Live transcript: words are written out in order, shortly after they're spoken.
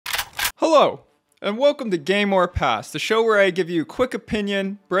Hello, and welcome to Game or Pass, the show where I give you a quick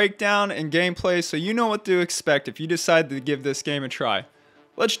opinion, breakdown, and gameplay so you know what to expect if you decide to give this game a try.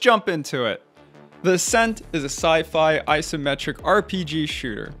 Let's jump into it. The Ascent is a sci-fi isometric RPG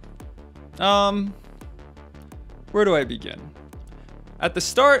shooter. Where do I begin? At the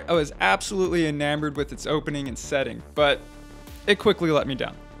start, I was absolutely enamored with its opening and setting, but it quickly let me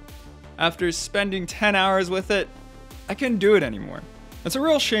down. After spending 10 hours with it, I couldn't do it anymore. It's a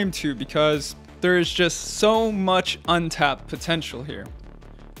real shame too, because there is just so much untapped potential here.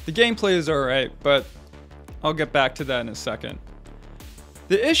 The gameplay is alright, but I'll get back to that in a second.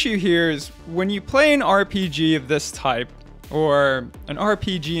 The issue here is when you play an RPG of this type, or an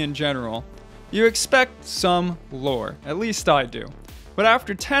RPG in general, you expect some lore, at least I do. But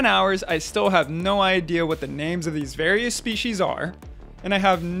after 10 hours, I still have no idea what the names of these various species are, and I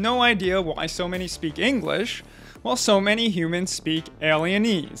have no idea why so many speak English, while so many humans speak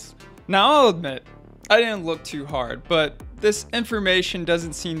alienese. Now I'll admit, I didn't look too hard, but this information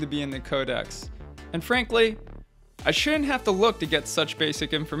doesn't seem to be in the codex. And frankly, I shouldn't have to look to get such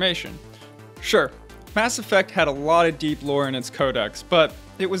basic information. Sure, Mass Effect had a lot of deep lore in its codex, but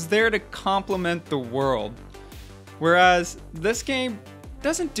it was there to complement the world. Whereas this game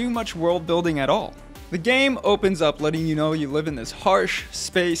doesn't do much world building at all. The game opens up letting you know you live in this harsh,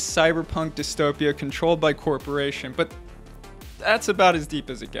 space, cyberpunk dystopia controlled by corporation, but that's about as deep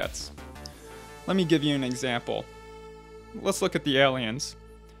as it gets. Let me give you an example. Let's look at the aliens.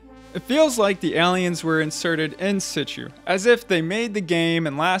 It feels like the aliens were inserted in situ, as if they made the game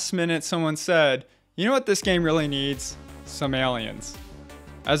and last minute someone said, you know what this game really needs? Some aliens.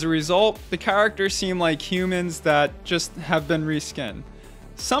 As a result, the characters seem like humans that just have been reskinned.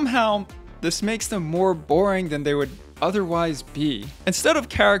 Somehow, this makes them more boring than they would otherwise be. Instead of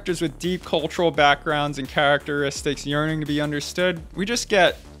characters with deep cultural backgrounds and characteristics yearning to be understood, we just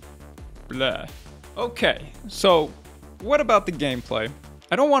get bleh. Okay, so what about the gameplay?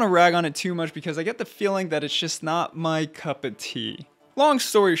 I don't want to rag on it too much because I get the feeling that it's just not my cup of tea. Long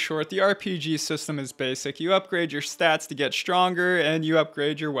story short, the RPG system is basic. You upgrade your stats to get stronger, and you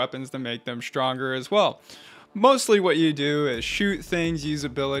upgrade your weapons to make them stronger as well. Mostly what you do is shoot things, use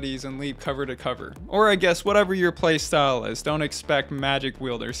abilities, and leap cover to cover. Or I guess whatever your playstyle is. Don't expect magic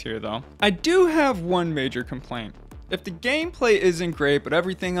wielders here though. I do have one major complaint. If the gameplay isn't great but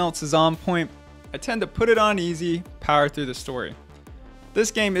everything else is on point, I tend to put it on easy, power through the story. This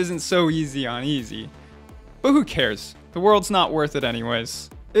game isn't so easy on easy. But who cares? The world's not worth it anyways.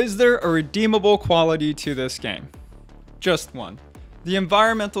 Is there a redeemable quality to this game? Just one. The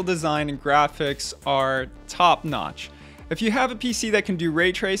environmental design and graphics are top notch. If you have a PC that can do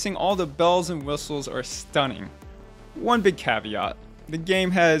ray tracing, all the bells and whistles are stunning. One big caveat, the game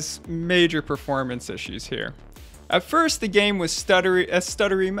has major performance issues here. At first the game was a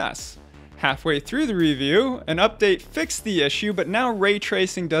stuttery mess. Halfway through the review, an update fixed the issue, but now ray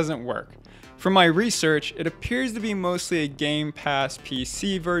tracing doesn't work. From my research, it appears to be mostly a Game Pass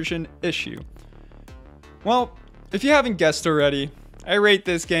PC version issue. Well, if you haven't guessed already, I rate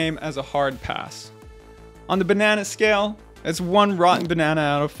this game as a hard pass. On the banana scale, it's 1 rotten banana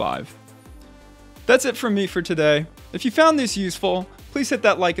out of 5. That's it from me for today. If you found this useful, please hit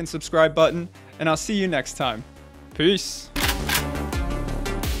that like and subscribe button, and I'll see you next time. Peace.